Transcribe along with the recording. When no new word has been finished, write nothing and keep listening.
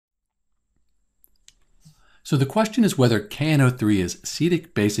So the question is whether KNO3 is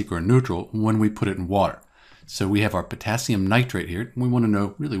acidic, basic, or neutral when we put it in water. So we have our potassium nitrate here, and we want to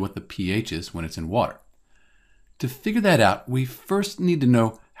know really what the pH is when it's in water. To figure that out, we first need to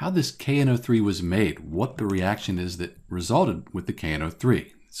know how this KNO3 was made, what the reaction is that resulted with the KNO3.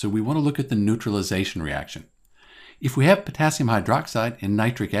 So we want to look at the neutralization reaction. If we have potassium hydroxide and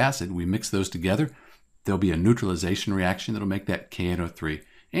nitric acid, we mix those together, there'll be a neutralization reaction that'll make that KNO3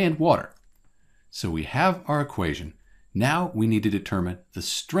 and water. So we have our equation. Now we need to determine the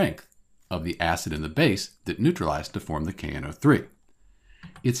strength of the acid and the base that neutralized to form the KNO3.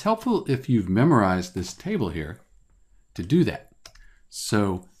 It's helpful if you've memorized this table here to do that.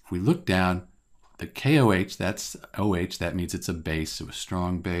 So if we look down, the KOH, that's OH, that means it's a base, so a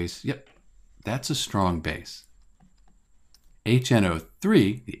strong base. Yep, that's a strong base.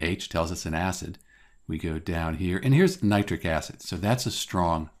 HNO3, the H tells us an acid. We go down here, and here's nitric acid, so that's a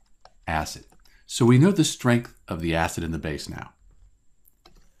strong acid. So we know the strength of the acid and the base now.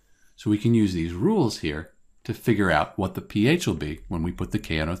 So we can use these rules here to figure out what the pH will be when we put the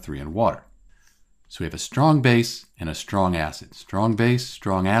KNO3 in water. So we have a strong base and a strong acid. Strong base,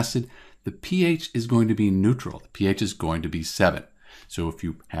 strong acid. The pH is going to be neutral. The pH is going to be 7. So if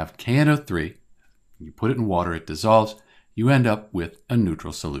you have KNO3, you put it in water, it dissolves, you end up with a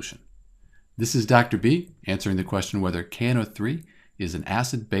neutral solution. This is Dr. B answering the question whether KNO3 is an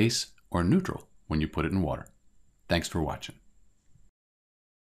acid, base, or neutral when you put it in water. Thanks for watching.